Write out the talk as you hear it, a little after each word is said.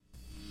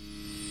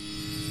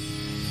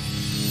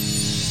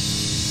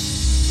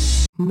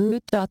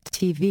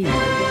Mood.tv.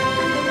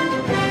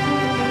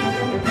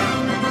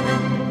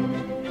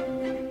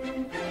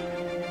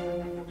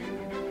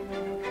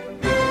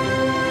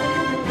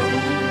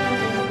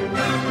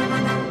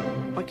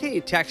 Why can't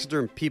you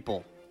taxiderm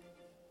people?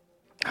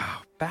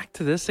 Oh, back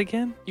to this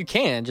again? You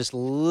can, just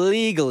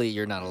legally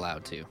you're not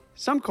allowed to.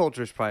 Some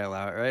cultures probably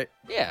allow it, right?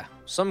 Yeah,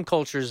 some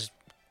cultures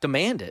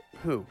demand it.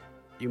 Who?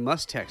 You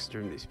must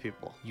taxiderm these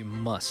people. You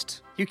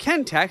must. You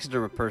can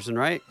taxiderm a person,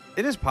 right?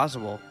 It is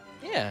possible.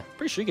 Yeah,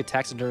 pretty sure you could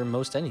taxiderm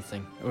most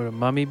anything. Would a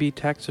mummy be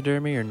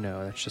taxidermy or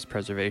no? That's just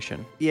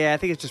preservation. Yeah, I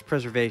think it's just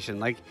preservation.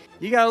 Like,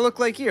 you gotta look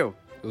like you.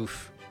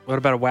 Oof. What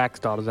about a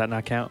wax doll? Does that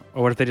not count?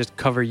 Or what if they just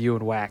cover you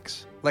in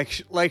wax?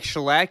 Like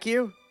shellac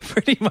you?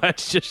 Pretty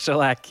much just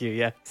shellac you,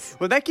 yes.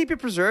 Would that keep you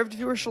preserved if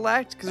you were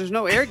shellacked? Because there's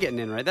no air getting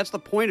in, right? That's the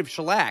point of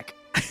shellac.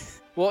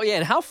 Well, yeah,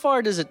 and how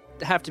far does it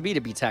have to be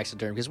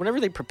taxidermed? Because whenever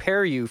they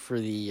prepare you for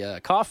the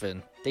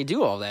coffin, they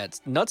do all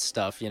that nuts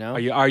stuff, you know?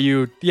 Are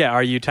you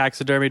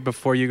taxidermied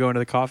before you go into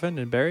the coffin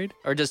and buried?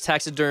 Or does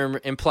taxiderm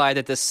imply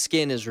that the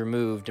skin is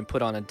removed and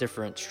put on a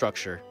different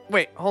structure?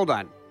 Wait, hold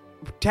on.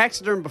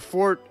 Taxiderm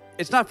before...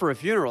 It's not for a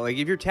funeral. Like,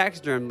 if you're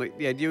taxidermed, like,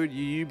 the idea would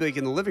you'd be like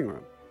in the living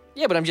room.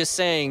 Yeah, but I'm just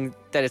saying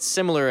that it's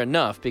similar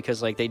enough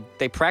because, like,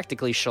 they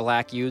practically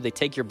shellac you. They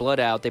take your blood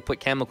out. They put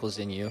chemicals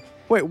in you.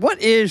 Wait, what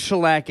is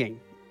shellacking,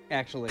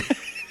 actually?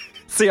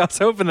 See, I was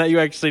hoping that you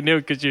actually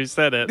knew because you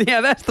said it.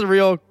 Yeah, that's the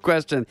real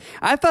question.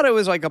 I thought it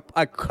was like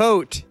a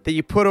coat that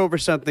you put over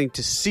something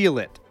to seal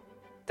it.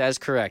 That is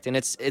correct. And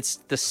it's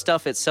the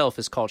stuff itself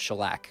is called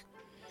shellac.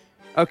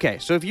 Okay,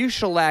 so if you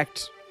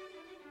shellacked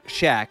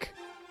Shaq,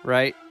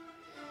 right,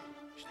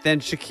 then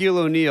Shaquille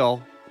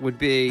O'Neal would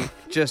be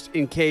just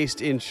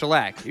encased in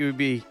shellac. It would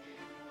be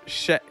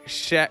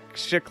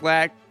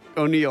Shaquille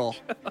O'Neal.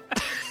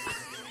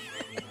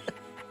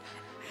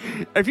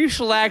 If you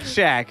shellacked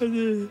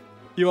Shaq...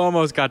 You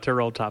almost got to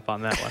roll top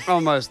on that one.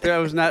 Almost. That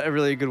was not a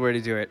really good way to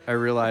do it. I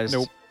realized.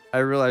 Nope. I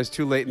realized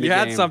too late in the You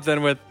game. had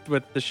something with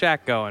the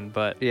Shaq going,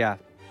 but... Yeah.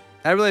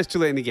 I realized too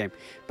late in the game.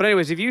 But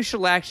anyways, if you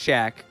shellacked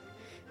Shaq,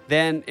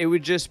 then it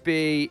would just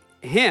be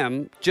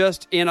him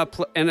just in a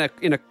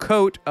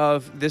coat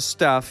of this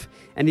stuff,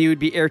 and he would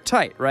be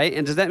airtight, right?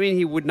 And does that mean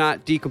he would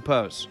not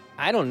decompose?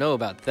 I don't know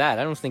about that.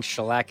 I don't think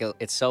shellac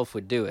itself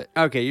would do it.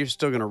 Okay, you're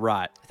still going to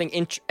rot. I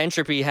think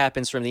entropy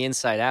happens from the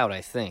inside out,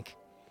 I think.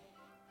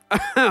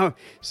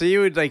 So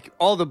you would, like,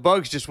 all the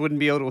bugs just wouldn't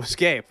be able to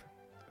escape.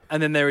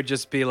 And then there would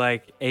just be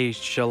like a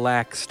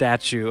shellac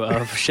statue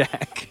of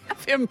Shaq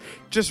Him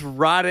just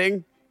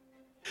rotting.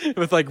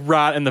 with like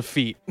rot in the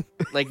feet.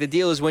 Like, the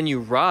deal is when you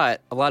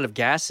rot, a lot of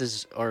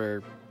gases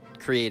are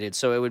created.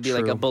 So it would be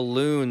like True. a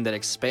balloon that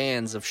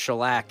expands of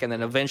shellac, and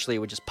then eventually it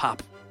would just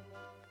pop.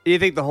 You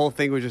think the whole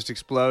thing would just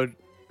explode?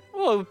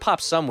 Well, it would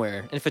pop somewhere.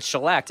 And if it's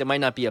shellacked, it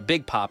might not be a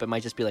big pop. It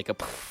might just be like a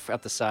poof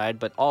out the side,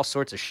 but all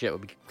sorts of shit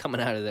would be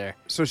coming out of there.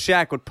 So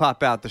Shaq would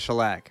pop out the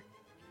shellac.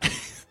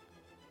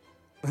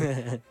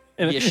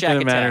 In Be a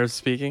Shaq a manner attack. of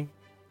speaking,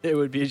 it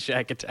would be a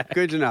Shaq attack.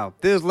 Good to know.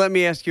 This is Let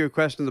Me Ask You a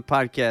Question on the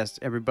podcast,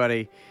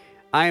 everybody.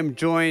 I am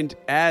joined,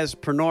 as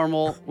per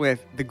normal,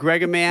 with the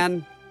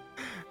Gregaman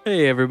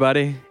Hey,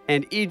 everybody.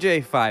 and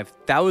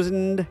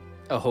EJ5000,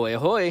 Ahoy,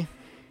 ahoy.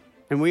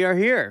 and we are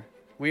here.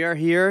 We are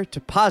here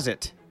to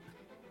posit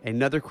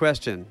another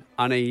question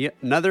on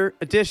another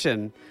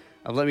edition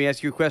of Let Me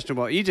Ask You a Question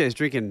while EJ is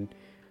drinking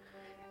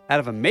out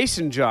of a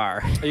mason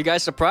jar. Are you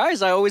guys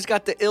surprised? I always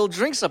got the ill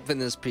drinks up in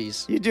this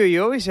piece. You do.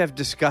 You always have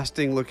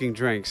disgusting-looking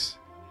drinks.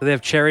 Do they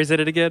have cherries in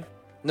it again?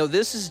 No,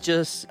 this is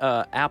just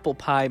apple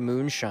pie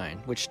moonshine,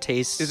 which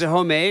tastes... Is it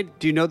homemade?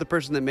 Do you know the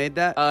person that made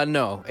that?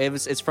 No,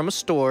 it's from a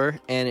store,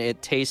 and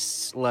it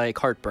tastes like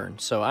heartburn.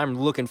 So I'm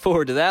looking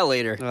forward to that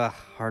later. Ugh,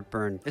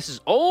 heartburn. This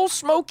is Old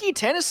Smoky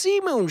Tennessee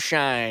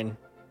Moonshine.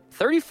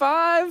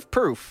 35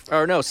 proof.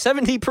 Or no,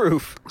 70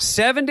 proof.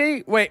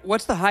 70? Wait,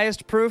 what's the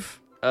highest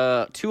proof?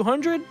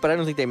 200? But I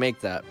don't think they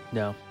make that.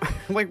 No.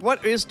 Like,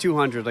 what is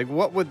 200? Like,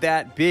 what would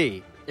that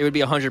be? It would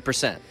be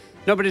 100%.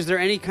 No, but is there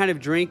any kind of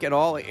drink at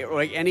all?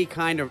 Like any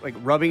kind of, like,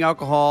 rubbing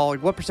alcohol?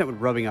 Like, what percent would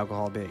rubbing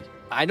alcohol be?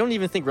 I don't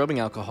even think rubbing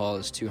alcohol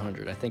is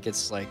 200. I think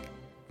it's like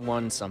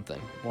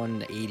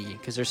 180.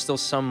 Because there's still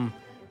some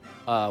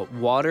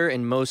water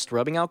in most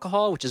rubbing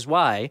alcohol, which is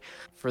why,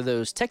 for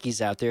those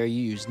techies out there,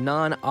 you use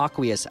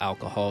non-aqueous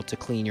alcohol to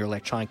clean your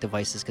electronic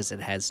devices because it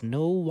has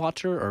no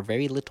water or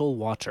very little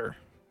water.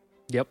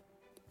 Yep.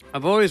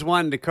 I've always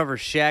wanted to cover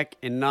Shaq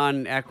in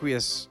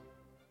non-aqueous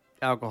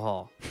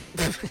alcohol.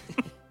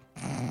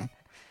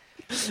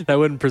 That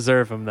wouldn't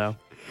preserve him, though.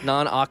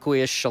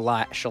 Non-aqueous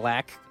shellac.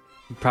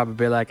 You'd probably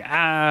be like,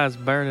 it's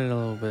burning a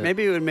little bit.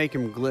 Maybe it would make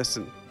him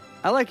glisten.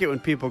 I like it when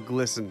people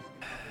glisten.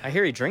 I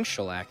hear he drinks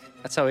shellac.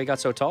 That's how he got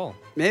so tall.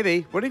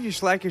 Maybe. What if you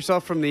shellac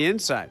yourself from the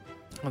inside?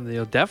 Well,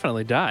 you'll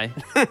definitely die.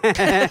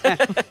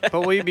 But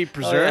will you be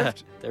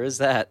preserved? Oh, yeah. There is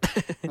that.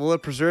 Will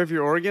it preserve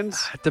your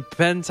organs? It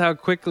depends how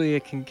quickly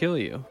it can kill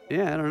you.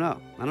 Yeah, I don't know.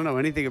 I don't know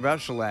anything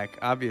about shellac,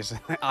 obviously.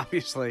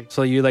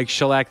 So you like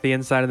shellac the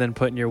inside and then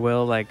put in your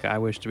will, like, I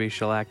wish to be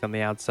shellacked on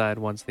the outside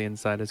once the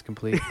inside is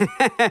complete.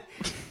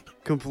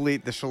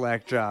 Complete the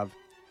shellac job.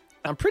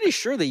 I'm pretty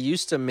sure they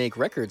used to make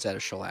records out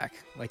of shellac.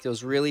 Like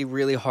those really,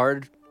 really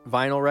hard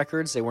vinyl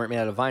records, they weren't made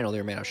out of vinyl, they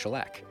were made out of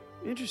shellac.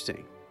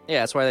 Interesting. Yeah,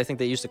 that's why I think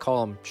they used to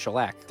call them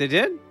shellac. They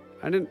did?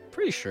 I didn't.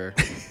 Pretty sure.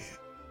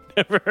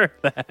 Never heard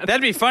that.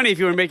 That'd be funny if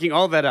you were making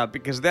all that up,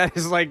 because that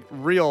is like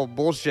real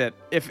bullshit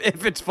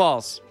if it's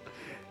false.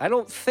 I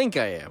don't think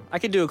I am. I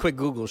could do a quick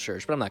Google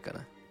search, but I'm not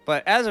gonna.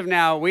 But as of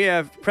now, we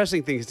have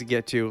pressing things to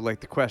get to, like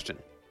the question.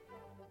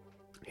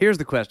 Here's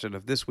the question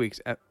of this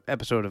week's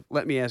episode of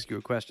Let Me Ask You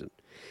a Question.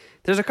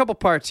 There's a couple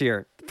parts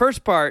here. The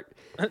first part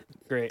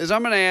Great. is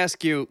I'm going to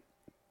ask you,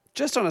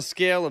 just on a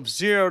scale of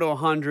 0 to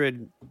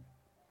 100,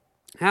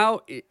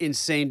 how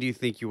insane do you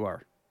think you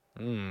are?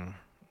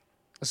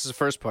 This is the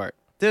first part.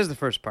 This is the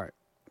first part.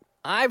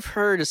 I've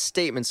heard a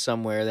statement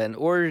somewhere that in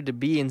order to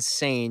be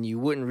insane, you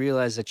wouldn't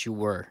realize that you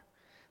were.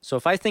 So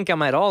if I think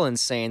I'm at all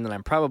insane, then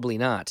I'm probably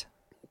not.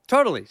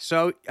 Totally.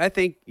 So I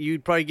think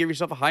you'd probably give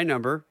yourself a high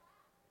number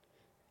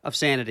of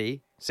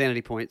sanity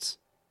points.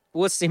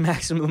 What's the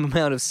maximum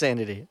amount of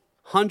sanity?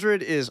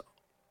 100 is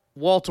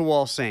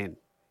wall-to-wall sane.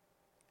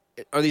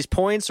 Are these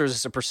points or is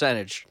this a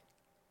percentage?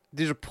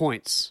 These are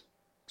points.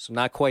 So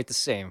not quite the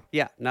same.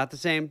 Yeah, not the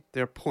same.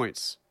 They're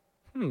points.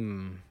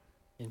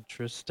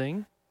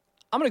 Interesting.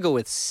 I'm going to go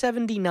with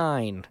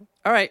 79.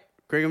 All right,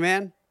 Gregor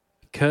Man.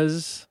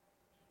 Because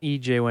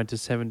EJ went to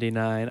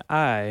 79,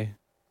 I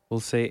will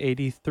say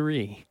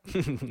 83.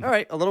 All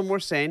right, a little more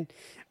sane.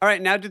 All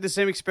right, now do the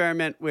same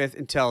experiment with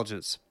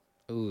intelligence.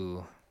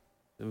 Ooh.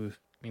 Ooh.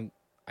 I mean,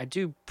 I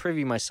do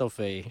privy myself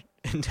a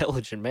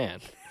intelligent man.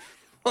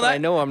 Well, But I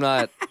know I'm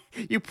not.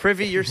 You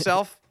privy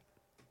yourself?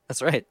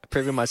 That's right. I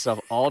privy myself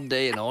all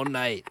day and all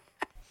night.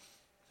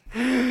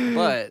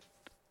 But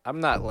I'm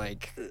not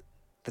like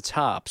the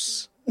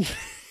tops.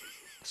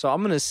 So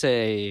I'm going to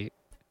say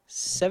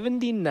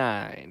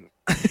 79.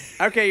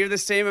 Okay, you're the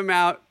same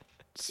amount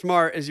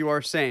smart as you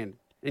are sane,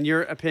 in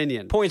your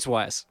opinion.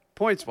 Points-wise.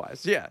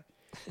 Points-wise, yeah.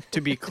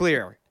 To be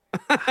clear.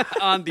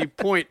 On the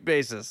point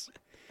basis.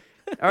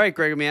 All right,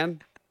 Gregor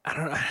Man.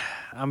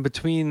 I'm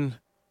between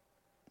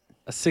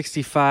a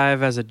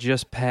 65 as a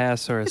just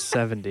pass or a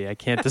 70. I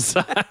can't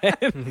decide.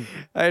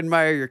 I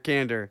admire your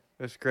candor.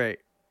 That's great.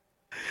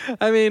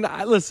 I mean,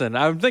 listen,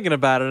 I'm thinking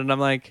about it and I'm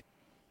like,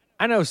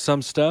 I know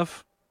some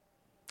stuff.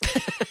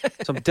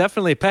 So I'm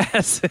definitely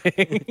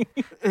passing.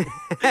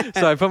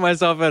 So I put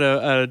myself at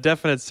a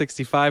definite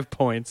 65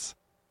 points.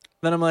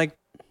 Then I'm like,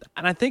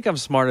 and I think I'm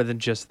smarter than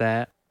just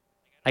that.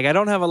 Like, I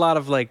don't have a lot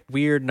of like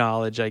weird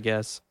knowledge, I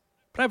guess,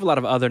 but I have a lot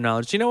of other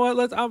knowledge. You know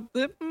what?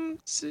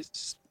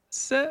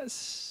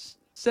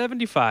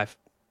 75.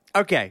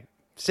 Okay,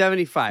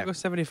 75. I'll go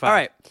 75. All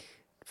right,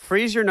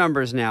 freeze your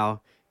numbers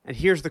now. And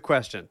here's the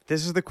question.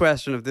 This is the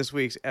question of this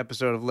week's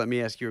episode of Let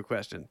Me Ask You a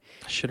Question.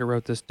 I should have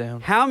wrote this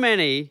down. How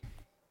many,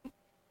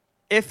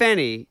 if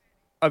any,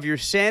 of your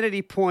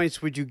sanity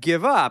points would you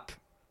give up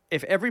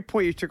if every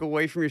point you took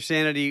away from your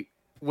sanity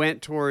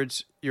went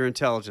towards your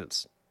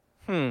intelligence?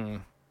 I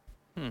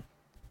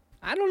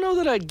don't know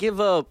that I'd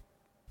give up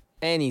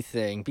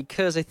anything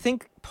because I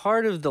think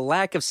part of the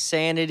lack of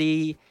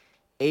sanity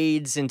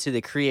aids into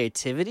the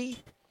creativity.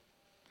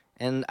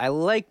 And I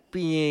like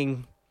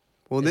being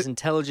as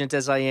intelligent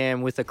as I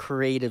am with a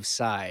creative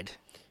side.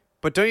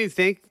 But don't you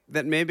think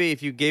that maybe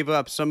if you gave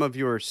up some of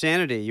your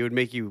sanity, it would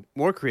make you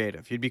more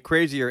creative? You'd be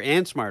crazier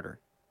and smarter.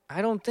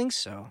 I don't think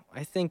so.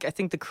 I think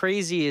the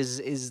crazy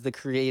is the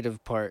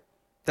creative part.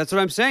 That's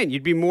what I'm saying.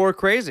 You'd be more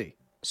crazy.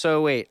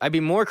 So wait, I'd be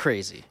more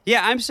crazy.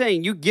 Yeah, I'm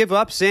saying you give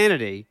up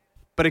sanity,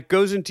 but it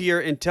goes into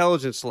your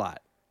intelligence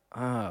slot.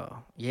 Oh,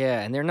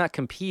 yeah, and they're not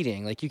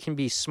competing. Like, you can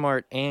be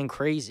smart and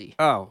crazy.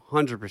 Oh,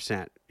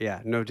 100%.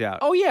 Yeah, no doubt.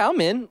 Oh, yeah, I'm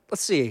in.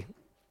 Let's see.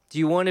 Do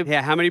you want to...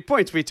 Yeah, how many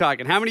points we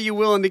talking? How many you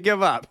willing to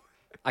give up?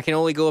 I can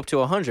only go up to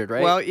 100,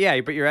 right? Well, yeah,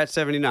 but you're at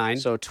 79.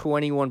 So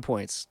 21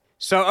 points.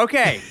 So,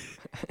 okay.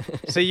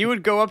 So you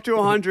would go up to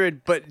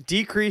 100, but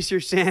decrease your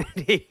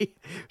sanity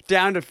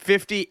down to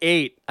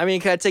 58. I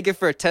mean, can I take it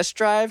for a test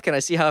drive? Can I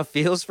see how it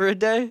feels for a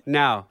day?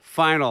 Now,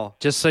 final.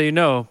 Just so you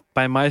know,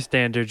 by my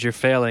standards, you're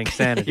failing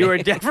sanity. You are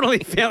definitely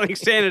failing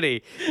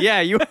sanity. Yeah,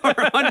 you are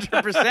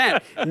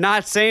 100%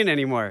 not sane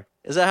anymore.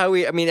 Is that how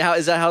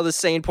is that how the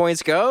sane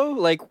points go?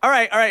 Like, all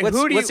right.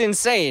 What's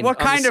insane? What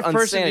kind of on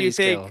person do you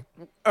think? Scale?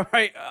 All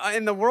right,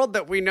 in the world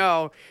that we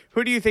know,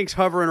 who do you think's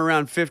hovering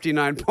around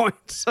 59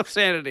 points of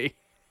sanity?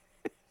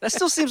 That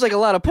still seems like a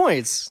lot of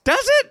points. Does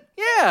it?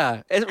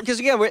 Yeah, because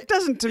again, It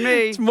doesn't to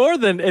me. It's more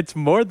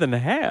than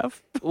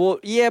half. well,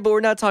 yeah, but we're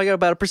not talking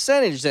about a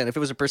percentage. Then, if it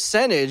was a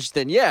percentage,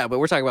 then yeah, but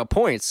we're talking about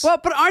points. Well,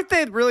 but aren't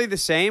they really the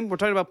same? We're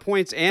talking about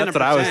points and That's a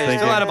what I was percentage.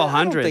 thinking. Still out of I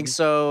 100. don't think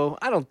so.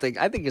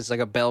 I think it's like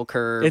a bell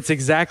curve. It's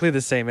exactly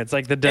the same. It's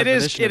like the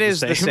definition. It is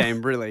the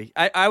same, really.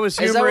 I was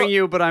humoring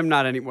you, but I'm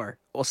not anymore.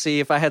 Well, see,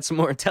 if I had some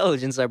more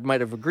intelligence, I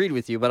might have agreed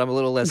with you, but I'm a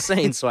little less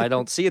sane, so I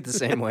don't see it the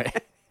same way.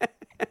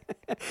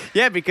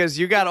 Yeah, because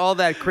you got all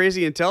that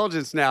crazy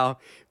intelligence now,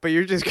 but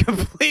you're just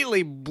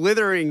completely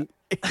blithering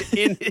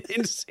in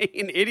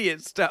insane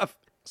idiot stuff.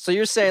 So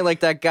you're saying like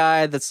that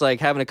guy that's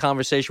like having a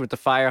conversation with the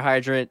fire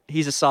hydrant,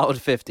 he's a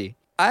solid 50.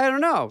 I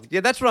don't know.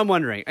 Yeah, that's what I'm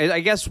wondering. I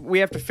guess we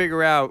have to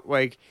figure out,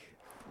 like,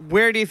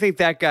 where do you think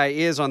that guy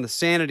is on the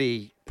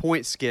sanity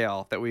point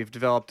scale that we've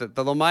developed,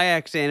 the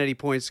Lamayak sanity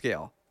point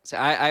scale? So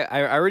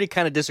I already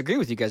kind of disagree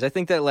with you guys. I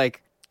think that,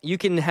 like, you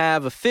can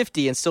have a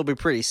 50 and still be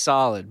pretty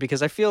solid,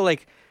 because I feel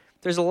like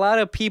there's a lot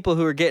of people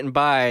who are getting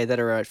by that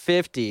are at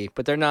 50,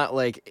 but they're not,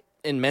 like,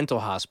 in mental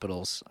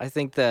hospitals. I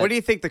think that... What do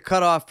you think the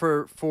cutoff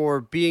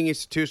for being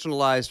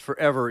institutionalized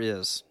forever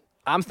is?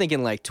 I'm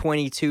thinking like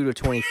 22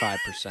 to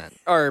 25%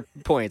 or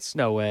points.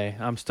 No way.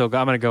 I'm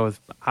gonna go with.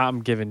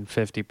 I'm giving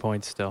 50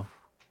 points still.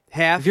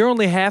 Half? If you're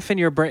only half in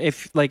your brain,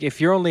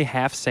 if you're only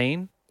half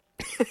sane.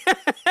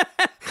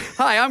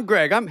 Hi, I'm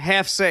Greg. I'm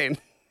half sane.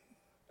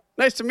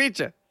 Nice to meet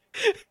you.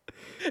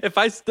 If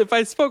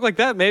I spoke like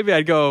that, maybe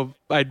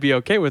I'd be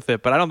okay with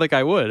it, but I don't think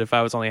I would if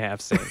I was only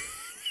half sane.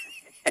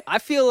 I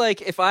feel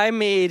like if I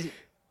made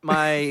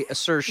my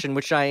assertion,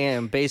 which I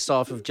am, based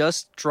off of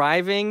just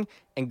driving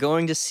and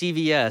going to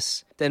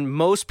CVS, then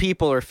most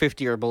people are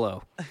 50 or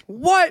below.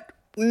 What?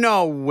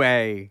 No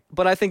way.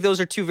 But I think those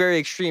are two very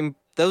extreme.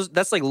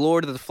 That's like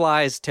Lord of the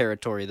Flies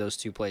territory, those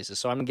two places.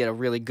 So I'm going to get a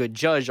really good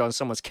judge on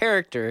someone's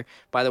character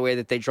by the way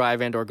that they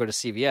drive and or go to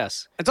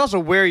CVS. It's also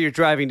where you're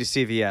driving to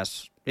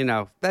CVS. You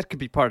know, that could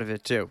be part of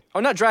it, too.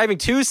 I'm not driving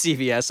to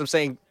CVS. I'm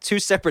saying two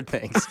separate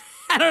things.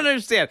 I don't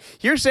understand.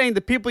 You're saying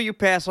the people you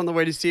pass on the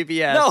way to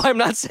CVS. No, I'm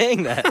not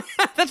saying that.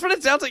 That's what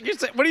it sounds like you're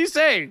saying. What are you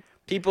saying?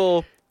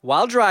 People,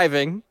 while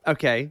driving...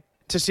 Okay,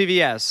 to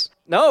CVS.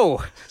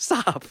 No,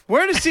 stop.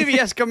 Where does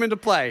CVS come into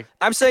play?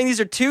 I'm saying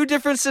these are two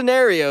different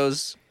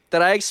scenarios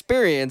that I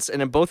experience,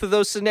 and in both of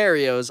those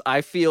scenarios,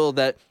 I feel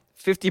that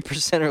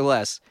 50% or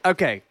less.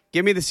 Okay,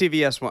 give me the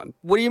CVS one.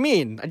 What do you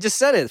mean? I just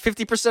said it.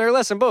 50% or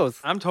less in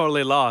both. I'm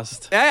totally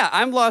lost. Yeah,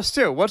 I'm lost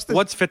too. What's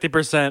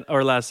 50%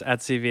 or less at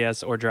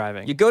CVS or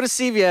driving? You go to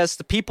CVS,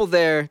 the people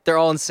there, they're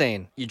all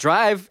insane. You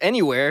drive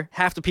anywhere,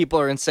 half the people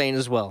are insane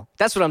as well.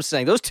 That's what I'm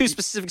saying. Those two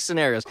specific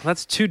scenarios.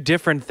 That's two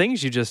different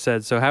things you just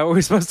said, so how are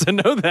we supposed to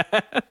know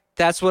that?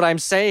 That's what I'm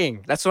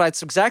saying. That's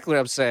exactly what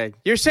I'm saying.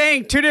 You're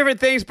saying two different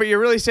things, but you're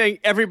really saying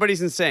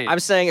everybody's insane. I'm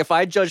saying if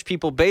I judge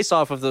people based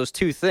off of those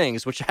two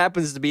things, which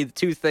happens to be the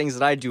two things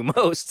that I do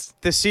most,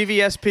 the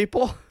CVS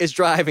people is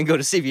drive and go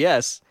to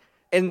CVS.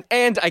 And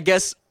I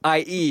guess,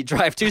 i.e.,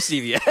 drive to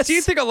CVS. Do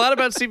you think a lot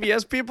about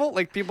CVS people?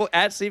 Like people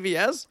at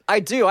CVS?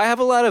 I do. I have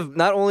a lot of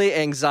not only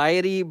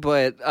anxiety,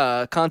 but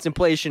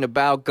contemplation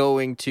about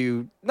going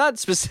to, not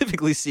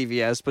specifically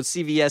CVS, but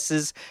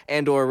CVS's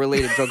and or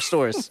related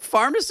drugstores.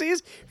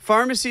 Pharmacies?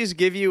 Pharmacies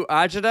give you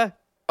agita?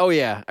 Oh,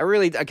 yeah. I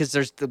really, because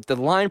there's the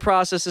line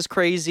process is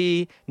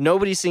crazy.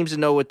 Nobody seems to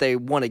know what they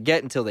want to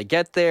get until they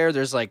get there.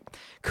 There's like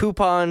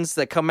coupons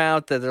that come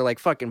out that are like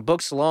fucking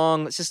books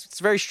long. It's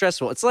very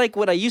stressful. It's like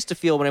what I used to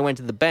feel when I went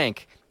to the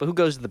bank, but who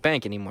goes to the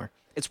bank anymore?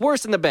 It's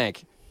worse than the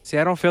bank. See,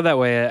 I don't feel that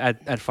way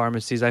at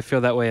pharmacies. I feel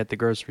that way at the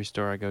grocery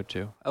store I go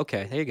to.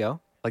 Okay, there you go.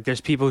 Like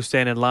there's people who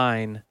stand in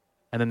line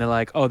and then they're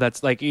like, oh,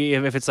 that's like,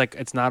 if it's like,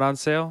 it's not on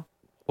sale.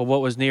 Well, what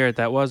was near it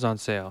that was on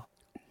sale?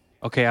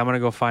 Okay, I'm going to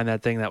go find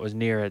that thing that was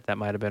near it that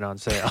might have been on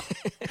sale.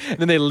 And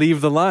then they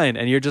leave the line,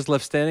 and you're just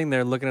left standing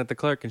there looking at the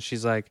clerk, and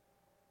she's like,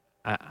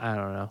 I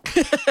don't know.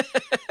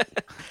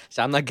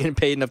 So I'm not getting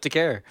paid enough to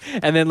care.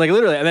 And then, like,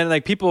 literally, and then,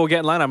 like, people will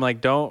get in line. I'm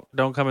like, don't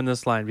come in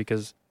this line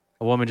because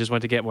a woman just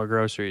went to get more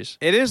groceries.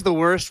 It is the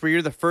worst where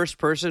you're the first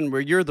person,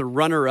 where you're the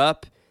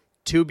runner-up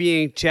to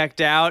being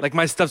checked out. Like,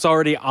 my stuff's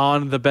already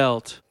on the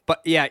belt. But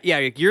yeah,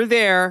 you're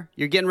there,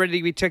 you're getting ready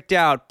to be checked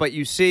out, but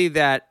you see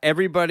that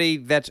everybody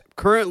that's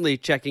currently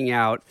checking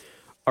out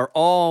are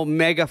all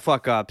mega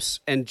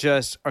fuck-ups and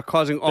just are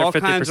causing all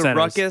kinds of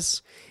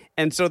ruckus.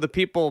 And so the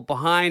people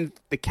behind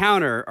the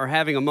counter are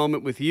having a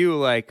moment with you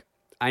like,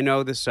 I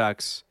know this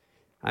sucks.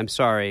 I'm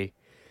sorry.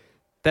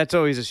 That's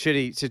always a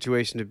shitty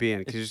situation to be in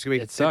because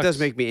it does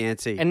make me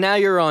antsy. And now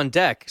you're on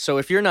deck. So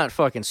if you're not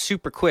fucking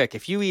super quick,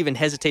 if you even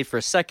hesitate for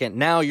a second,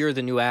 now you're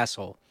the new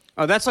asshole.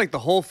 Oh, that's like the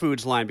Whole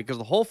Foods line, because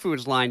the Whole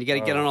Foods line, you got to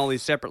get on all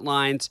these separate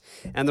lines,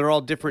 and they're all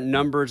different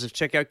numbers of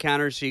checkout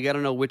counters, so you got to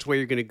know which way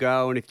you're going to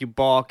go, and if you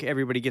balk,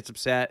 everybody gets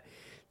upset.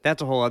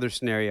 That's a whole other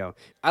scenario.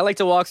 I like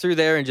to walk through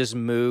there and just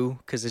moo,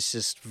 because it's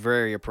just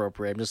very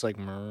appropriate. I'm just like,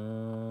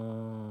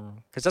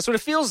 because that's what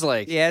it feels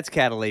like. Yeah, it's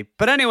cattle-y.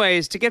 But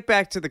anyways, to get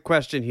back to the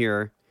question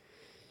here,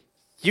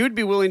 you'd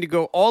be willing to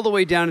go all the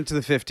way down into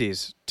the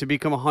 50s to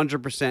become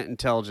 100%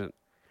 intelligent,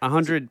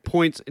 100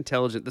 points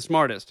intelligent, the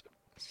smartest.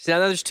 See, now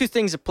there's two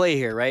things at play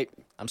here, right?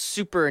 I'm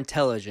super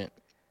intelligent.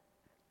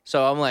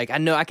 So I'm like, I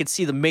know I could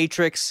see the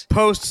Matrix.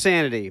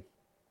 Post-sanity.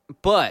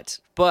 But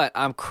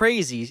I'm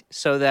crazy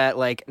so that,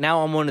 like,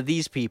 now I'm one of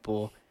these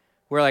people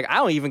where, like, I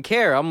don't even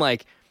care. I'm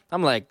like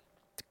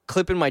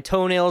clipping my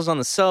toenails on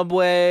the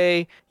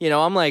subway. You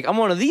know, I'm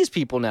one of these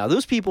people now.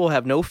 Those people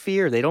have no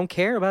fear. They don't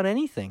care about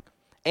anything.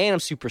 And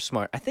I'm super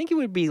smart. I think it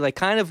would be like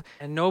kind of...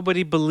 And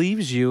nobody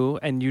believes you,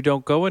 and you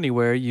don't go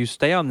anywhere. You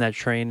stay on that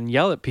train and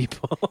yell at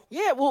people.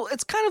 Yeah, well,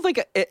 it's kind of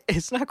like...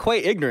 It's not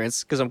quite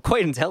ignorance, because I'm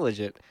quite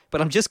intelligent, but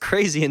I'm just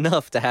crazy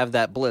enough to have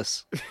that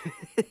bliss.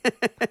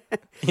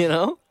 You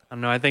know? I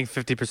don't know. I think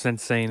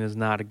 50% sane is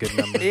not a good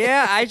number.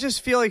 Yeah, I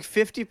just feel like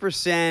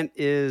 50%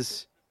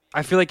 is.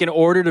 I feel like in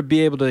order to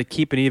be able to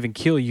keep an even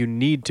keel, you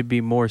need to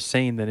be more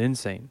sane than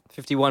insane.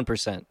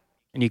 51%.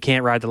 And you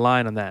can't ride the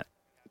line on that.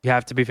 You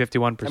have to be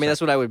 51%. I mean, that's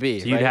what I would be.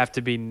 So you'd right? have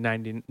to be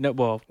 90. No,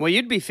 well, Well,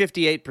 you'd be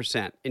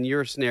 58% in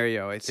your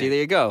scenario, I think. See, there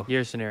you go.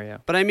 your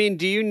scenario. But I mean,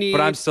 do you need.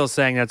 But I'm still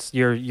saying that's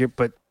your.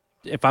 But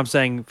if I'm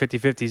saying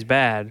 50-50 is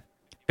bad,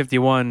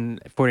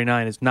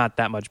 51-49 is not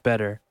that much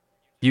better.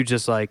 You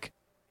just like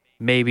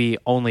maybe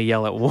only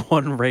yell at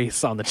one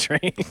race on the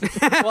train.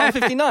 Well, I'm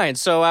 59,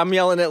 so I'm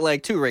yelling at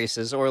like 2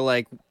 races or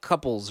like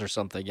couples or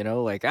something, you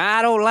know? Like,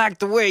 I don't like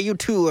the way you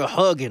two are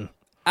hugging.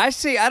 I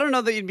see. I don't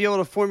know that you'd be able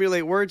to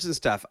formulate words and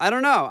stuff. I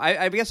don't know.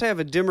 I guess I have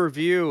a dimmer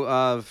view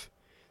of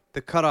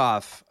the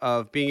cutoff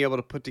of being able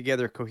to put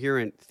together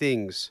coherent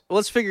things. Well,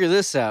 let's figure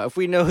this out. If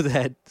we know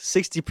that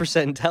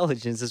 60%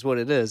 intelligence is what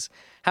it is,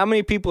 how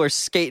many people are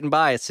skating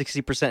by at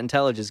 60%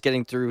 intelligence,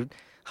 getting through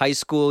high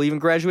school, even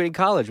graduating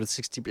college with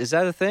 60? Is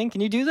that a thing?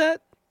 Can you do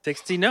that?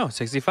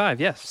 65,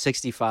 yes.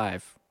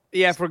 65.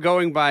 Yeah, if we're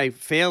going by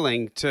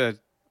failing to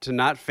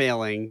not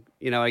failing,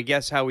 I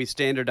guess how we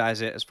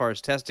standardize it as far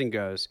as testing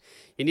goes,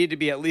 you need to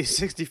be at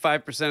least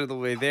 65% of the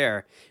way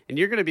there. And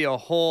you're going to be a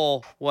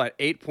whole,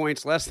 8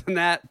 points less than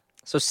that?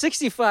 So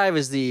 65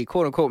 is the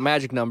quote-unquote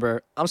magic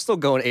number. I'm still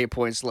going 8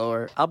 points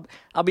lower.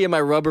 I'll be in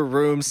my rubber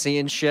room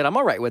seeing shit. I'm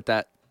all right with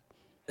that.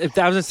 I was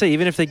going to say,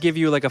 even if they give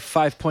you like a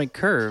 5-point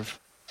curve,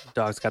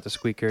 dog's got the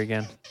squeaker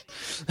again.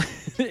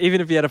 Even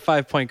if you had a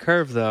 5-point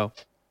curve, though,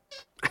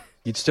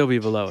 you'd still be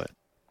below it.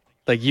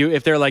 Like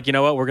if they're like, you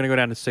know what, we're going to go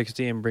down to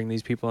 60 and bring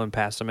these people and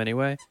pass them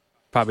anyway.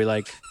 Probably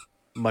like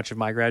much of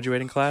my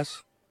graduating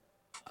class.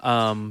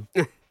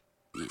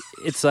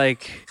 It's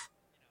like,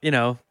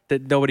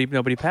 that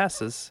nobody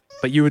passes,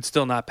 but you would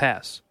still not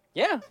pass.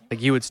 Yeah.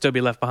 Like you would still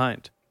be left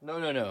behind.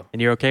 No.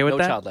 And you're okay with No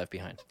that? child left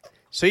behind.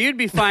 So you'd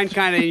be fine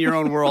kind of in your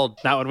own world.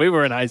 Not when we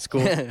were in high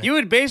school. You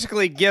would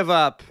basically give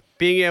up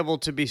being able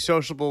to be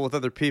sociable with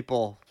other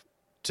people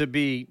to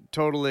be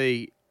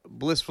totally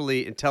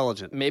blissfully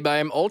intelligent. Maybe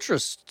I'm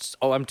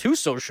I'm too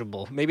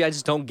sociable. Maybe I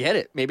just don't get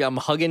it. Maybe I'm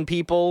hugging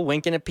people,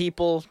 winking at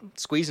people,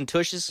 squeezing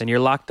tushes. And you're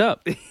locked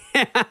up.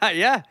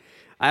 Yeah.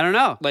 I don't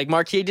know. Like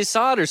Marquis de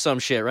Sade or some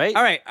shit, right?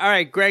 All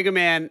right,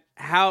 Gregoman,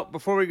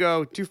 before we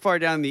go too far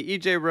down the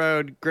EJ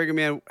road,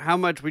 Gregoman, how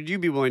much would you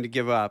be willing to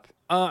give up?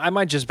 I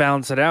might just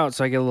balance it out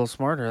so I get a little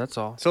smarter. That's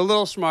all. So a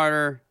little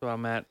smarter. So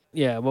I'm at,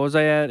 what was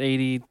I at?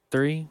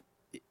 83?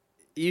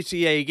 You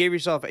gave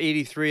yourself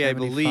 83,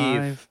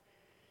 75?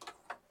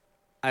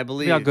 I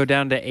believe. Maybe I'll go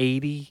down to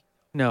 80.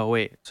 No,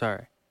 wait,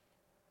 sorry.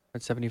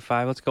 At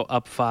 75. Let's go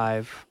up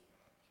 5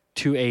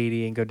 to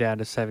 80 and go down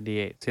to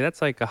 78. See,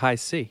 that's like a high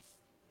C.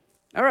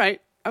 All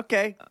right.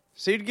 Okay.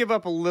 So you'd give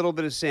up a little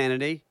bit of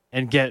sanity.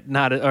 And get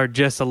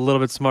just a little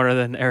bit smarter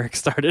than Eric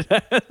started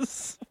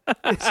as.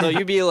 So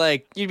you'd be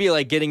like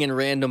getting in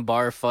random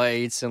bar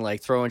fights and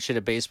like throwing shit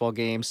at baseball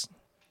games.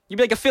 You'd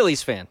be like a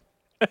Phillies fan.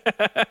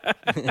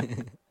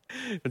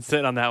 Been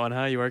sitting on that one,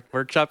 huh? You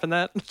workshopping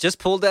that? Just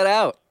pulled that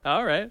out.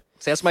 All right.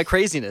 See, that's my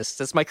craziness.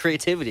 That's my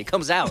creativity. It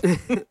comes out.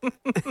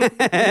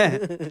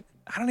 I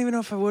don't even know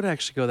if I would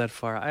actually go that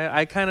far.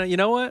 I kind of, you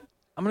know what?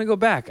 I'm going to go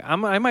back.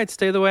 I might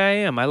stay the way I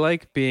am. I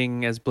like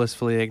being as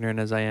blissfully ignorant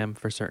as I am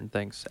for certain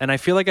things. And I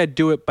feel like I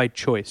do it by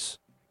choice.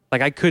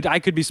 Like I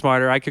could be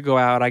smarter. I could go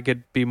out. I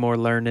could be more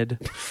learned.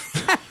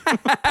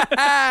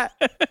 But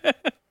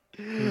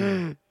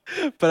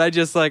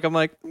I'm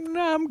like,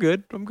 nah, I'm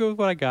good. I'm good with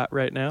what I got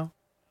right now.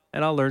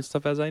 And I'll learn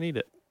stuff as I need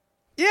it.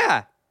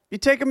 Yeah. You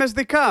take them as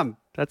they come.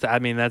 That's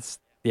me in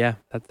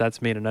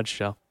a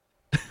nutshell.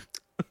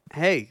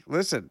 Hey,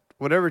 listen,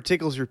 whatever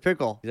tickles your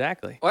pickle.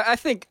 Exactly. Well, I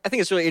think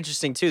it's really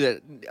interesting too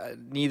that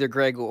neither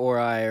Greg or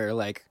I are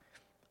like,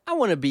 I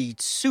want to be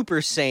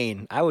super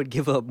sane. I would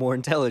give up more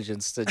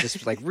intelligence to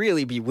just like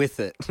really be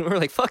with it. We're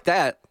like, fuck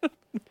that.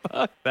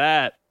 Fuck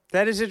that.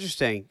 That is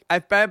interesting. I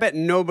bet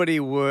nobody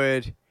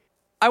would.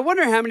 I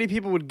wonder how many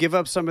people would give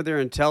up some of their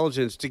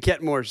intelligence to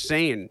get more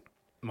sane.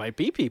 Might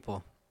be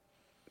people.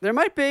 There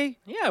might be.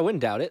 Yeah, I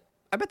wouldn't doubt it.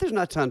 I bet there's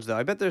not tons, though.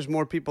 I bet there's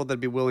more people that'd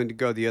be willing to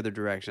go the other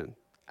direction.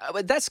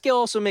 But that scale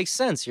also makes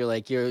sense. You're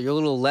like you're a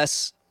little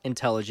less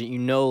intelligent. You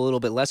know a little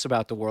bit less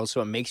about the world,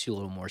 so it makes you a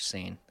little more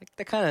sane.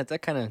 That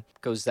kind of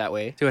goes that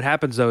way. See, what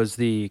happens though is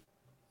the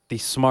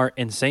smart,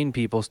 insane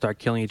people start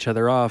killing each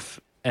other off,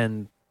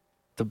 and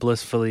the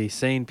blissfully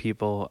sane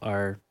people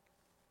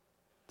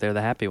they're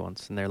the happy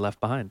ones, and they're left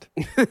behind.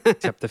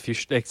 except the few,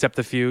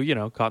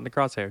 caught in the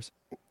crosshairs.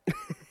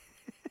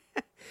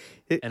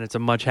 And it's a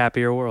much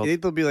happier world. You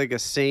think there'll be like a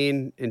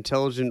sane,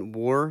 intelligent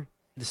war?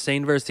 The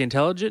sane versus the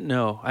intelligent?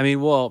 No. I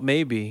mean, well,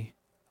 maybe.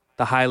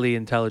 The highly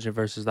intelligent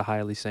versus the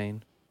highly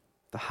sane.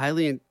 I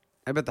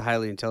bet the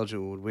highly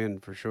intelligent would win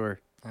for sure.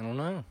 I don't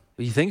know.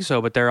 You think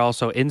so, but they're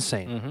also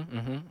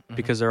insane.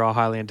 Because they're all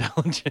highly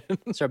intelligent.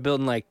 Start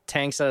building like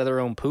tanks out of their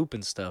own poop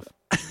and stuff.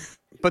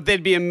 But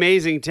they'd be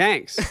amazing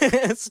tanks.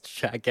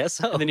 I guess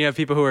so. And then you have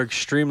people who are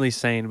extremely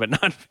sane but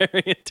not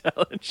very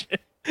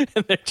intelligent.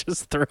 And they're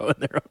just throwing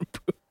their own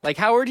poop. Like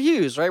Howard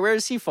Hughes, right? Where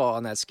does he fall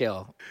on that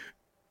scale?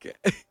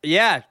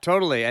 Yeah,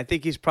 totally. I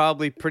think he's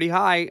probably pretty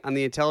high on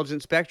the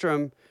intelligence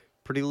spectrum,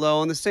 pretty low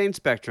on the sane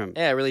spectrum.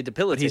 Yeah, really But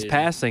debilitated. he's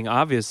passing.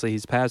 Obviously,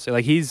 he's passing.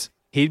 Like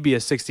he'd be a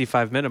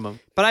 65 minimum.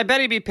 But I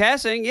bet he'd be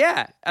passing,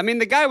 yeah. I mean,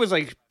 the guy was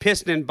like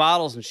pissing in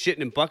bottles and shitting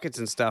in buckets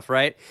and stuff,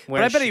 right?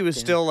 But I bet he was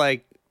still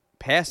like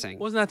passing.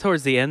 Wasn't that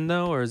towards the end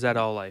though, or is that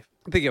all life?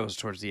 I think it was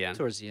towards the end.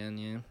 Towards the end,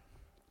 yeah.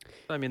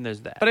 I mean,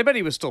 there's that. But I bet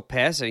he was still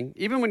passing.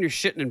 Even when you're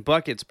shitting in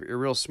buckets, but you're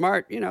real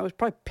smart, it's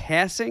probably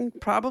passing,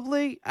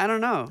 probably. I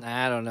don't know.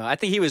 I don't know. I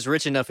think he was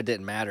rich enough it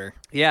didn't matter.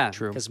 Yeah.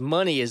 True. Because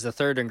money is the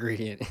third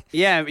ingredient.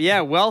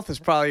 Yeah. Wealth is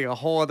probably a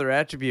whole other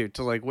attribute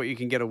to like what you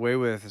can get away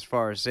with as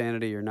far as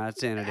sanity or not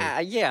sanity.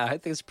 Yeah, I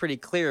think it's pretty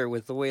clear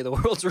with the way the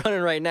world's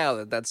running right now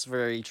that that's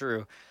very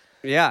true.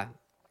 Yeah.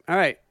 All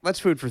right. Let's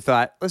food for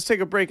thought. Let's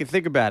take a break and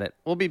think about it.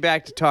 We'll be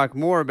back to talk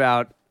more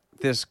about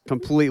this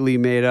completely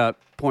made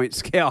up point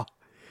scale.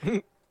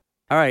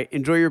 All right.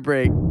 Enjoy your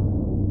break.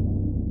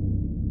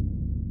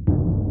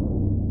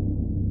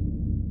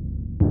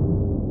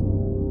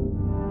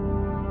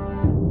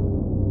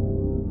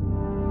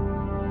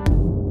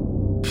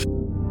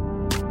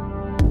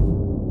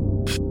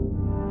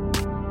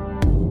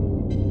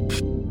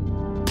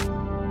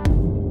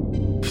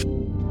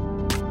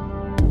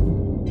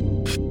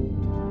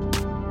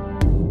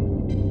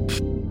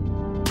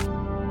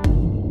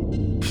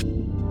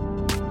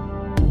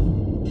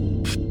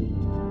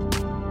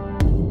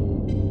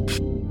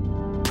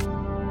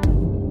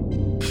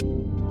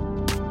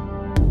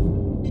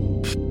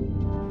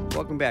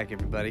 Welcome back,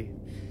 everybody.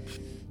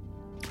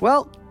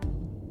 Well,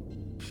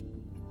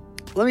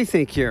 let me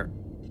think here.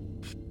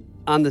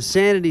 On the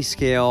sanity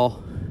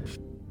scale,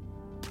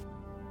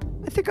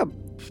 I think I'm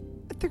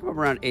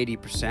around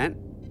 80%.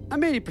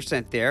 I'm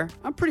 80% there.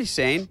 I'm pretty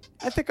sane.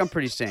 I think I'm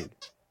pretty sane.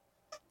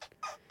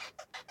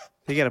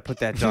 You got to put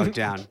that dog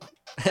down.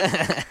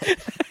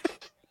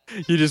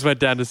 You just went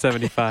down to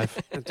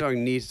 75. That dog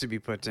needs to be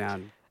put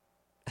down.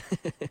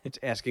 It's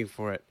asking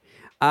for it.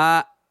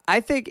 I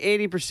think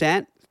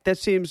 80%. That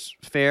seems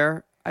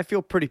fair. I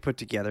feel pretty put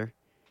together.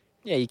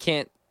 Yeah, you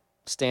can't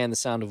stand the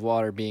sound of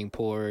water being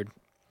poured.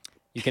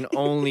 You can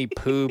only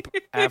poop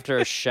after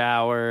a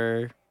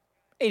shower.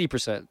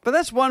 80%. But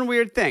that's one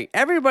weird thing.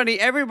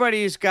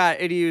 Everybody's got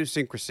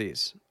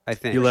idiosyncrasies, I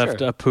think. You left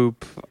a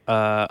poop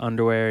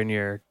underwear in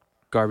your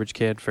garbage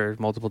can for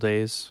multiple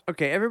days.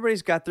 Okay,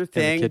 everybody's got their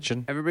thing.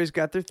 kitchen. Everybody's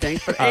got their thing.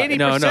 But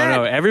 80%.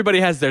 No.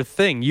 Everybody has their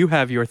thing. You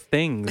have your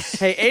things.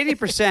 Hey,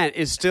 80%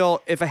 is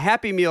still, if a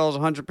Happy Meal is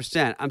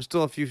 100%, I'm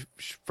still a few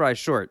fries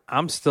short.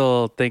 I'm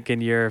still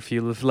thinking you're a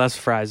few less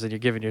fries than you're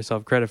giving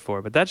yourself credit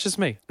for, but that's just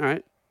me. All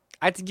right.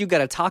 I think you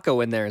got a taco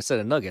in there instead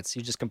of nuggets.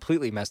 You just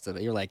completely messed it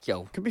up. You're like,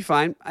 yo. Could be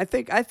fine. I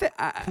think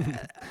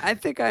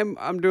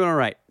I'm doing all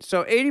right.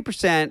 So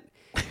 80%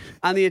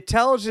 on the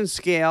intelligence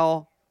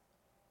scale,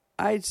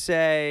 I'd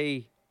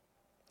say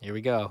Here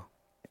we go.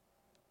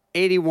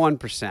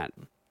 81%.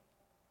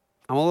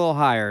 I'm a little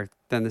higher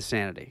than the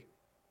sanity.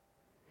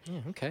 Yeah,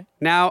 okay.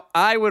 Now,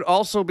 I would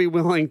also be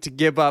willing to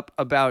give up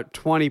about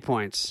 20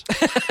 points.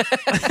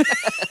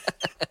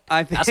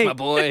 I think, That's my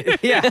boy.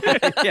 Yeah.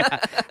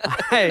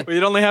 Well,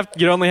 you'd only have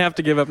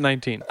to give up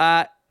 19.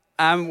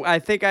 I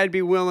think I'd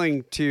be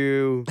willing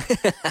to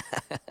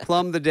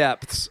plumb the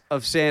depths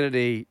of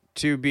sanity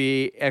to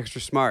be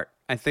extra smart.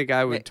 I think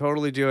I would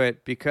totally do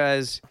it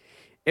because,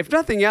 if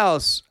nothing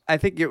else, I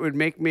think it would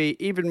make me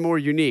even more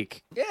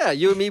unique. Yeah,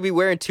 you and me be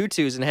wearing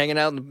tutus and hanging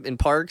out in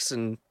parks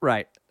and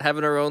Right.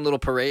 having our own little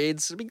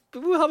parades.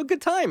 We'll have a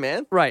good time,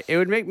 man. Right. It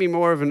would make me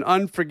more of an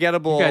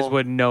unforgettable. You guys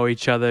wouldn't know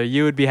each other.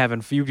 You'd be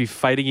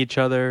fighting each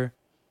other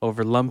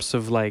over lumps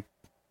of like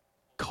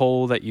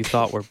coal that you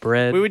thought were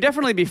bread. We would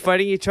definitely be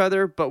fighting each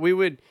other, but we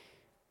would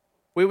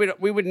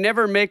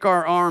never make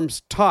our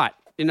arms taut.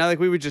 Like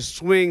we would just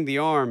swing the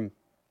arm.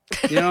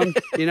 You know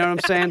what I'm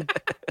saying?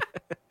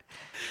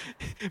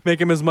 Make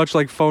them as much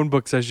like phone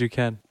books as you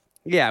can.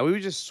 Yeah, we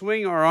would just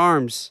swing our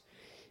arms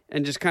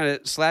and just kind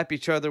of slap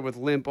each other with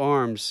limp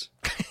arms.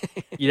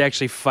 You'd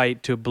actually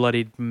fight to a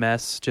bloodied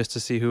mess just to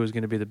see who was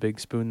going to be the big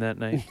spoon that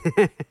night.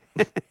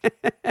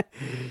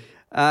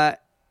 I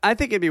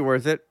think it'd be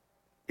worth it.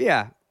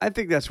 Yeah, I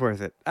think that's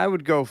worth it. I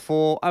would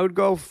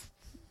go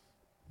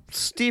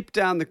steep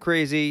down the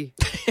crazy.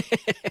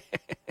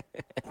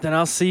 Then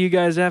I'll see you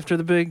guys after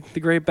the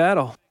great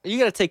battle. You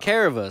got to take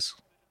care of us.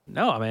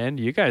 No, man,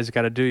 you guys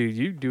got to do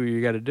what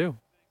you got to do.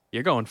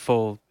 You're going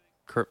full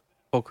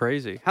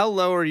crazy. How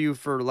low are you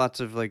for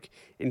lots of like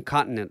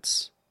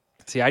incontinence?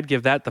 See, I'd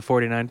give that the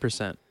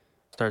 49%.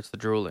 Starts the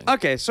drooling.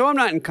 Okay, so I'm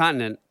not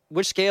incontinent.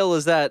 Which scale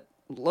is that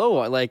low?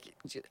 Like,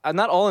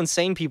 not all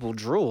insane people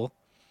drool,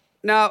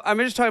 No, I'm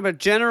just talking about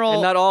general.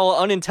 and not all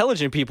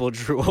unintelligent people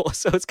drool.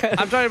 So it's kind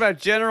I'm of. talking about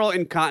general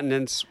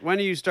incontinence. When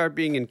do you start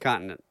being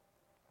incontinent?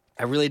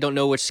 I really don't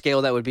know which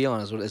scale that would be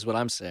on. Is what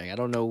I'm saying. I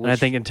don't know. Which, And I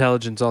think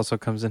intelligence also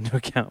comes into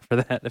account for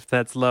that. If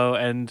that's low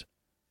and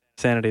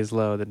sanity is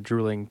low, then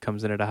drooling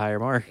comes in at a higher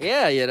mark.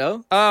 Yeah, you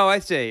know. Oh, I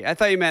see. I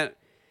thought you meant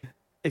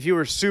if you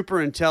were super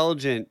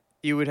intelligent,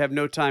 you would have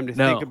no time to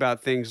No. think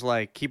about things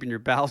like keeping your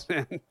bowels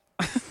in.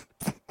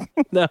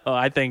 No,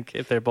 I think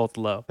if they're both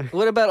low.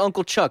 What about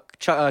Uncle Chuck,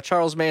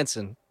 Charles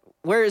Manson?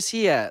 Where is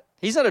he at?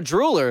 He's not a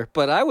drooler,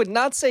 but I would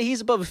not say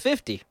he's above a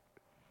 50.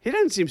 He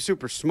doesn't seem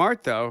super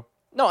smart, though.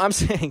 No, I'm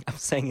saying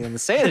in the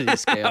sanity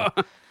scale.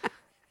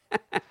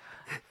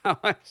 Oh,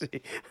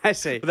 I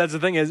see. But that's the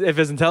thing is, if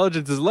his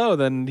intelligence is low,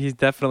 then he's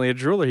definitely a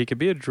drooler. He could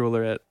be a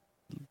drooler at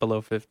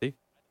below 50.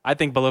 I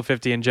think below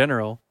 50 in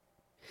general.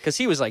 Because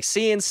he was like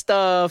seeing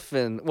stuff,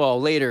 and well,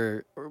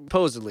 later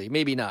supposedly,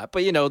 maybe not,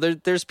 but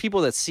there's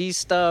people that see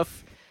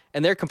stuff,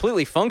 and they're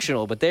completely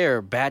functional, but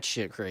they're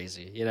batshit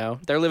crazy.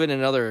 They're living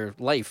another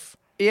life.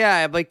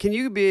 Yeah, like, can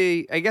you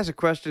be? I guess the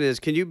question is,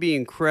 can you be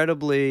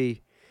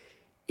incredibly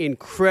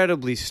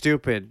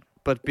stupid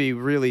but be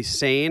really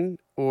sane,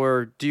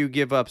 or do you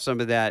give up some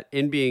of that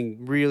in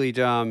being really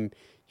dumb?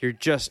 You're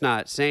just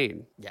not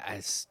sane. Yeah,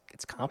 it's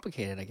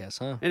complicated, I guess,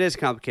 huh? It is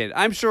complicated.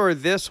 I'm sure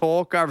this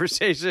whole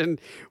conversation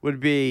would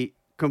be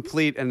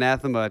complete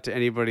anathema to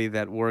anybody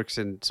that works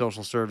in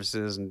social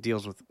services and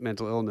deals with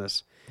mental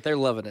illness. They're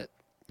loving it.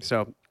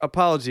 So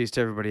apologies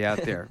to everybody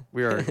out there.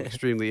 We are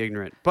extremely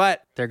ignorant.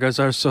 But There goes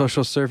our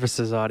social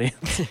services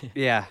audience.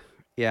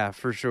 yeah,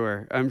 for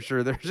sure. I'm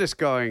sure they're just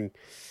going,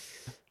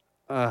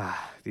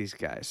 these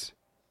guys.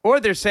 Or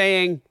they're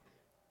saying,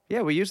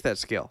 yeah, we use that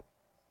skill.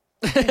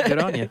 Good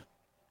on you.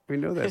 We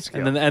know that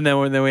skill. And then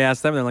when we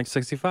ask them, they're like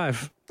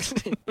 65.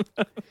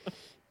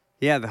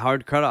 Yeah, the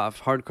hard cutoff.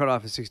 Hard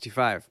cutoff is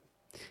 65.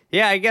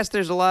 Yeah, I guess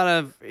there's a lot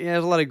of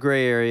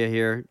gray area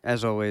here,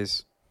 as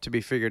always, to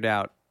be figured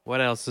out.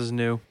 What else is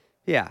new?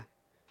 Yeah.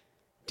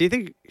 Do you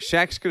think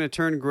Shaq's going to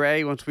turn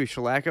gray once we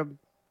shellac him?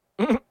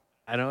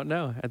 I don't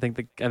know. I think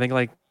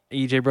like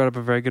EJ brought up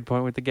a very good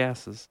point with the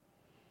gases.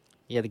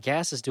 Yeah, the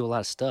gases do a lot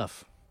of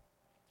stuff.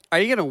 Are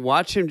you going to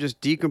watch him just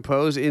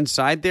decompose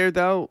inside there,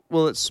 though?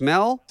 Will it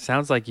smell?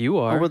 Sounds like you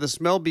Or are. will the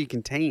smell be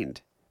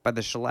contained by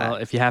the shellac? Well,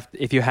 if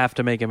you have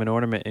to make him an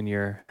ornament in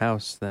your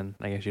house, then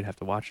I guess you'd have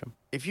to watch him.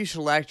 If you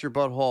shellacked your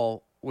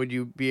butthole, would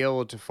you be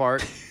able to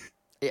fart?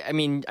 I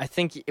mean, I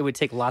think it would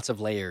take lots of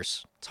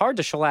layers. It's hard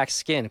to shellac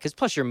skin, because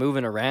plus you're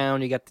moving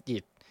around. You got,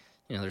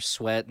 there's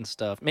sweat and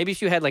stuff. Maybe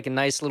if you had like a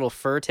nice little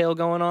fur tail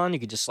going on, you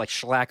could just like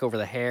shellac over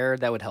the hair.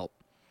 That would help.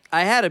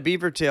 I had a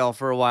beaver tail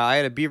for a while. I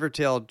had a beaver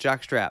tail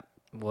jockstrap.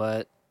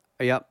 What?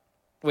 Yep.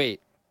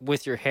 Wait,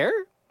 with your hair?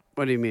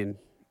 What do you mean?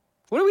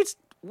 What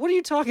are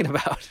you talking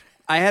about?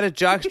 I had a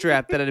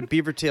jockstrap that had a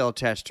beaver tail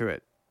attached to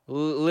it.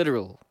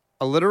 Literal.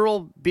 A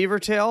literal beaver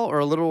tail or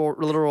a literal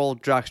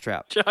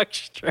jockstrap?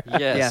 Jockstrap.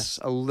 Yes.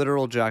 A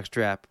literal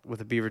jockstrap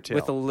with a beaver tail.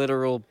 With a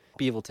literal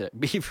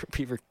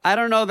beaver. I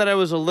don't know that it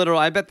was a literal.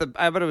 I bet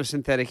it was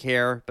synthetic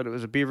hair, but it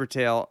was a beaver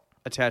tail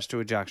attached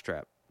to a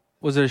jockstrap.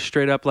 Was it a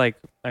straight up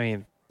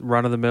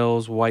run of the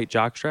mills white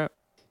jockstrap?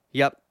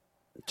 Yep.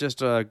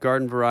 Just a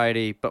garden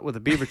variety, but with a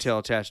beaver tail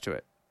attached to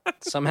it.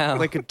 Somehow.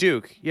 Like a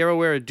Duke. You ever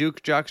wear a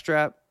Duke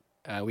jockstrap?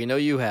 We know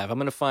you have. I'm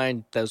going to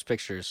find those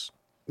pictures.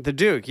 The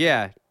Duke,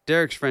 yeah.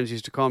 Derek's friends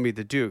used to call me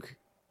the Duke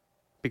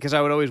because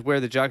I would always wear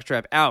the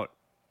jockstrap out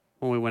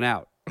when we went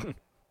out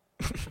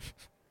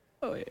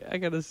Oh, yeah, I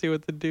gotta see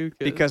what the Duke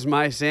is. because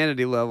my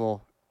sanity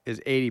level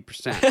is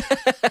 80%.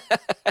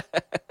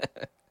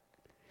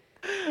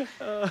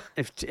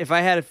 If I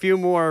had a few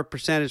more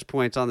percentage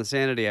points on the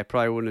sanity, I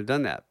probably wouldn't have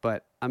done that.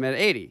 But I'm at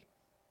 80,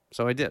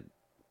 so I did.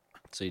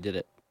 So you did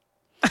it.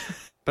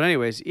 But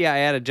anyways, yeah, I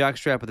had a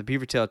jockstrap with a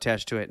beaver tail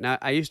attached to it. Now,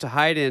 I used to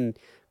hide in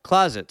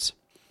closets.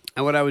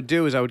 And what I would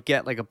do is I would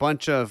get like a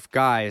bunch of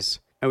guys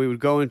and we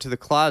would go into the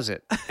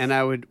closet.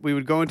 And we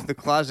would go into the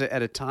closet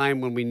at a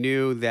time when we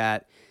knew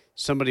that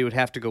somebody would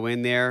have to go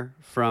in there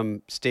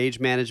from stage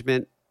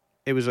management.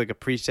 It was like a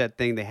preset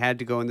thing. They had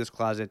to go in this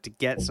closet to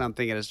get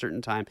something at a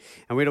certain time.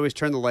 And we'd always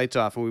turn the lights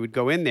off and we would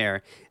go in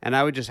there and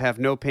I would just have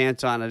no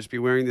pants on. I'd just be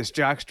wearing this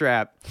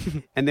jockstrap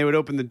and they would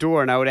open the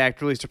door and I would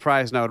act really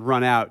surprised and I would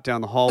run out down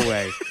the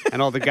hallway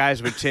and all the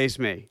guys would chase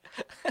me.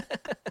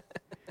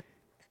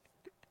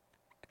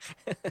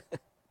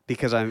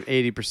 Because I'm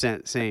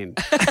 80% sane.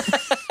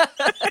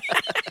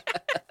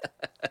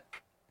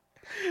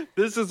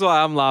 This is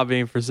why I'm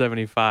lobbying for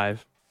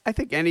 75. I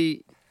think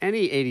any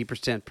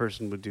 80%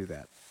 person would do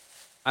that.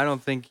 I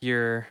don't think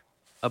you're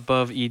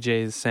above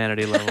EJ's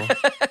sanity level.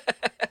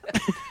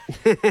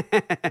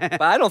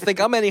 But I don't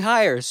think I'm any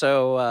higher,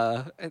 so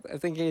I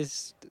think you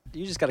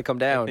just got to come I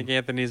down. think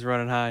Anthony's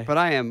running high. But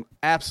I am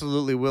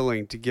absolutely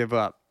willing to give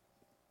up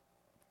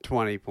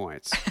 20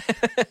 points.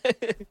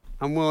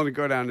 I'm willing to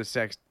go down to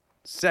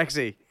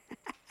sexy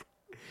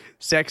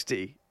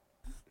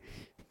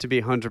to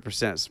be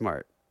 100%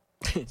 smart.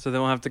 So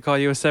then we'll have to call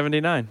you a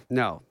 79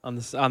 No, on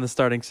the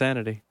starting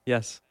sanity.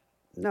 Yes.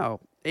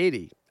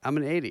 80. I'm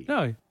an 80.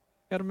 No, you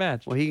got a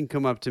match. Well, he can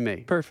come up to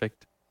me.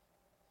 Perfect.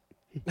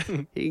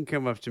 He can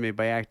come up to me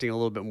by acting a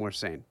little bit more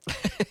sane.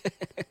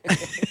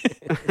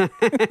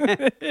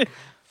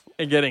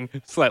 And getting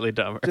slightly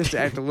dumber. Just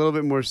act a little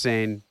bit more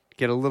sane,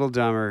 get a little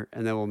dumber,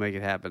 and then we'll make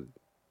it happen.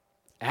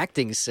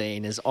 Acting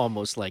sane is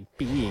almost like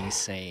being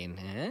sane.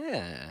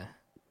 Yeah.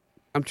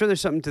 I'm sure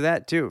there's something to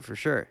that too, for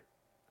sure.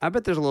 I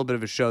bet there's a little bit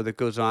of a show that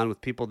goes on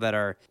with people that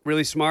are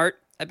really smart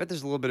I bet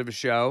there's a little bit of a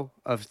show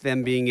of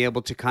them being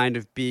able to kind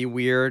of be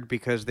weird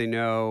because they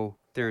know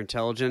they're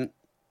intelligent.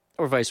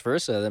 Or vice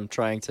versa, them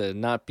trying to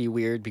not be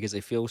weird because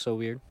they feel so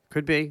weird.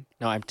 Could be.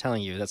 No, I'm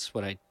telling you, that's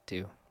what I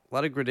do. A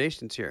lot of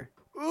gradations here.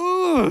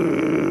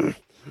 Ooh.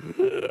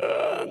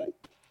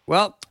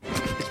 Well,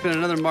 it's been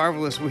another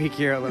marvelous week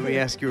here. Let me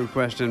ask you a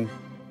question.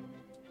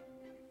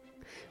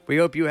 We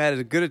hope you had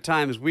as good a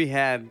time as we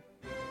had,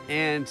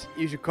 and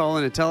you should call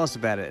in and tell us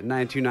about it at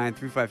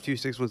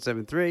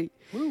 929-352-6173.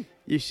 Woo.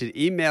 You should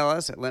email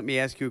us at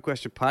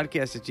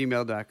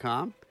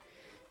letmeaskyouaquestionpodcast@gmail.com.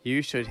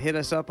 You should hit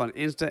us up on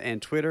Insta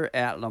and Twitter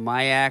at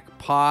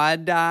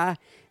LamayakPod.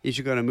 You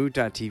should go to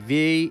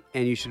moot.tv,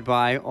 and you should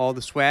buy all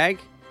the swag.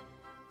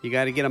 You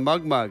got to get a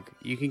mug.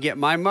 You can get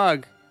my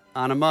mug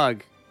on a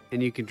mug,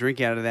 and you can drink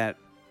out of that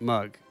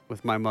mug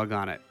with my mug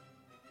on it.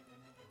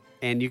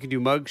 And you can do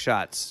mug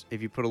shots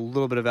if you put a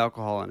little bit of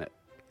alcohol in it.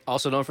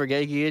 Also, don't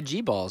forget you get a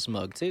G-Balls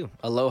mug, too.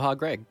 Aloha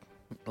Greg.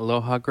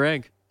 Aloha,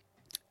 Greg.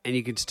 And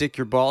you can stick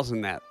your balls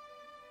in that.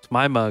 It's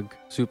my mug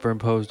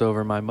superimposed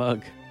over my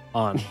mug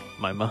on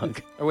my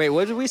mug. Oh, wait,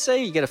 what did we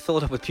say? You got to fill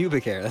it up with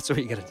pubic hair. That's what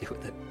you got to do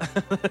with it.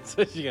 That's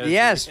what you gotta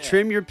Yes, do.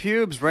 trim your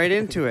pubes right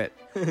into it.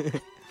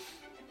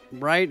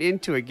 Right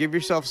into it. Give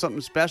yourself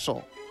something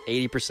special.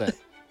 80%.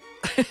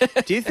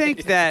 Do you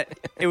think that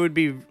it would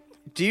be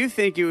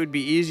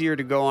easier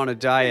to go on a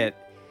diet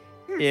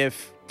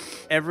if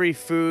every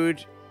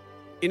food,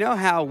 you know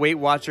how Weight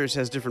Watchers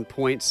has different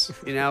points,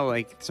 you know,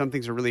 like some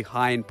things are really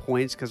high in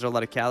points because there are a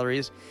lot of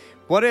calories.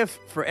 What if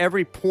for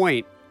every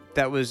point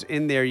that was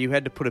in there you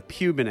had to put a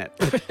pube in it?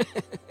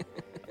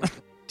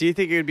 Do you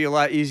think it would be a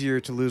lot easier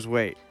to lose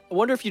weight? I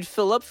wonder if you'd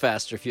fill up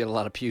faster if you had a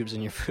lot of pubes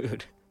in your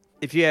food.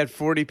 If you had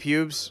 40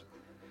 pubes?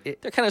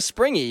 They're kind of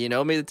springy, you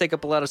know? Maybe they take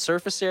up a lot of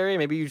surface area.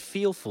 Maybe you'd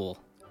feel full.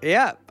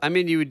 Yeah, I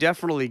mean, you would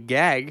definitely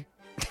gag,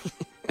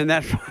 and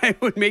that probably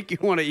would make you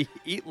want to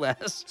eat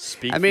less.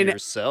 Speak I mean, for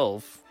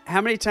yourself.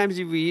 How many times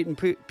have we eaten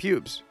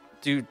pubes?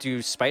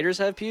 Do spiders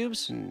have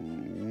pubes?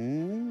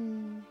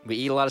 We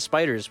eat a lot of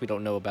spiders we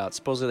don't know about.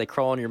 Supposedly they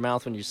crawl in your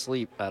mouth when you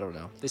sleep. I don't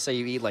know. They say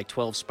you eat like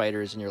 12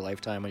 spiders in your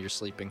lifetime when you're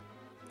sleeping.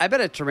 I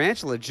bet a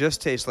tarantula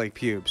just tastes like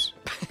pubes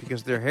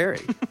because they're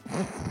hairy.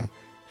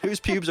 Whose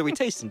pubes are we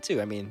tasting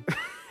too? I mean,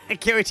 I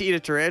can't wait to eat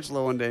a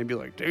tarantula one day and be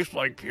like, tastes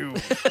like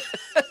pubes.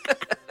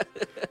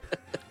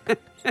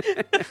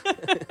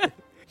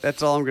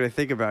 That's all I'm going to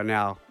think about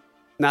now.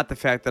 Not the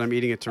fact that I'm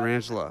eating a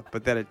tarantula,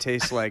 but that it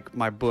tastes like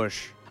my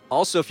bush.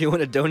 also, if you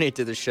want to donate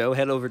to the show,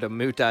 head over to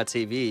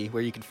moot.tv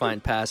where you can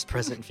find past,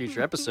 present, and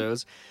future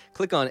episodes.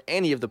 Click on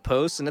any of the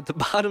posts, and at the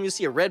bottom you'll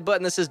see a red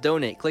button that says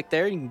donate. Click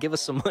there, and you can give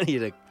us some money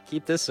to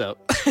keep this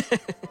up.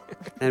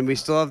 And we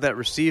still have that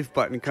receive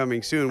button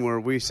coming soon where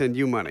we send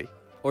you money.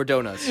 Or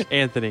donuts.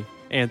 Anthony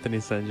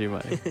sends you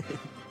money.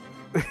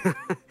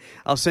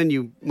 I'll send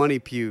you money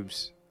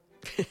pubes.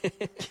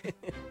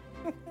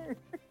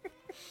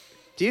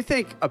 Do you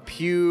think a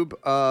pube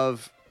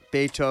of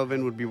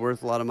Beethoven would be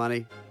worth a lot of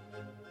money?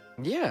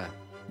 Yeah.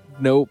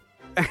 Nope.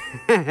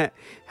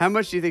 How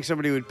much do you think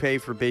somebody would pay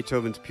for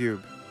Beethoven's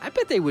pube? I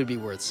bet they would be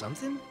worth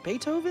something.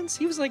 Beethoven's?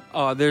 He was like...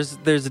 Oh, there's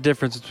a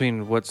difference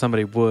between what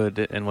somebody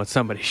would and what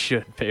somebody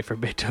should pay for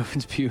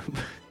Beethoven's pube.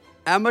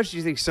 How much do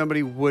you think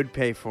somebody would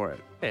pay for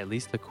it? Hey, at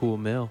least a cool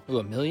meal. Ooh,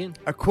 $1 million?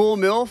 A cool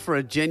mill for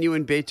a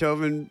genuine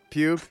Beethoven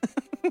pube?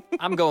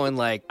 I'm going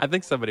like... I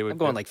think somebody would. I'm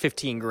going pay. like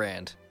 15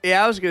 grand.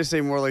 Yeah, I was going to say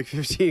more like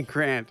 15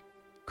 grand.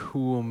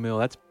 Cool meal.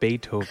 That's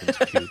Beethoven's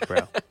pube,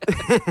 bro.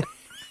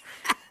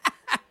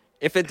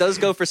 If it does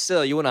go for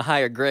sale, you want to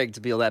hire Greg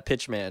to be that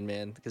pitch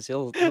man, because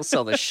he'll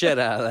sell the shit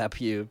out of that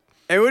pube.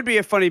 It would be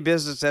a funny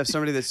business to have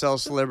somebody that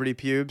sells celebrity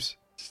pubes.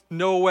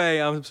 No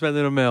way. I'm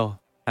spending $1 million.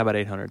 How about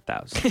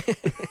 800,000?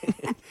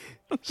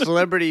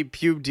 Celebrity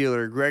pube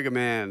dealer, Greg a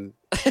man.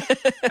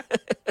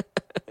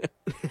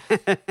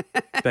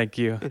 Thank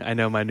you. I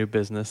know my new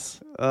business.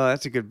 Oh,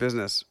 that's a good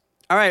business.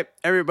 All right,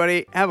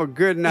 everybody, have a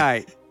good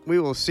night. We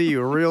will see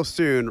you real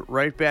soon,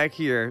 right back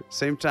here,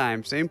 same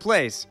time, same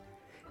place,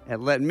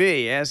 and let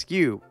me ask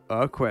you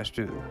a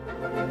question.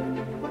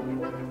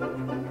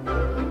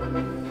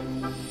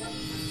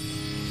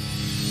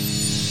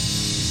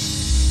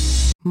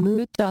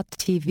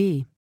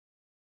 Mood.tv.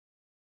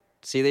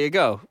 See, there you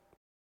go.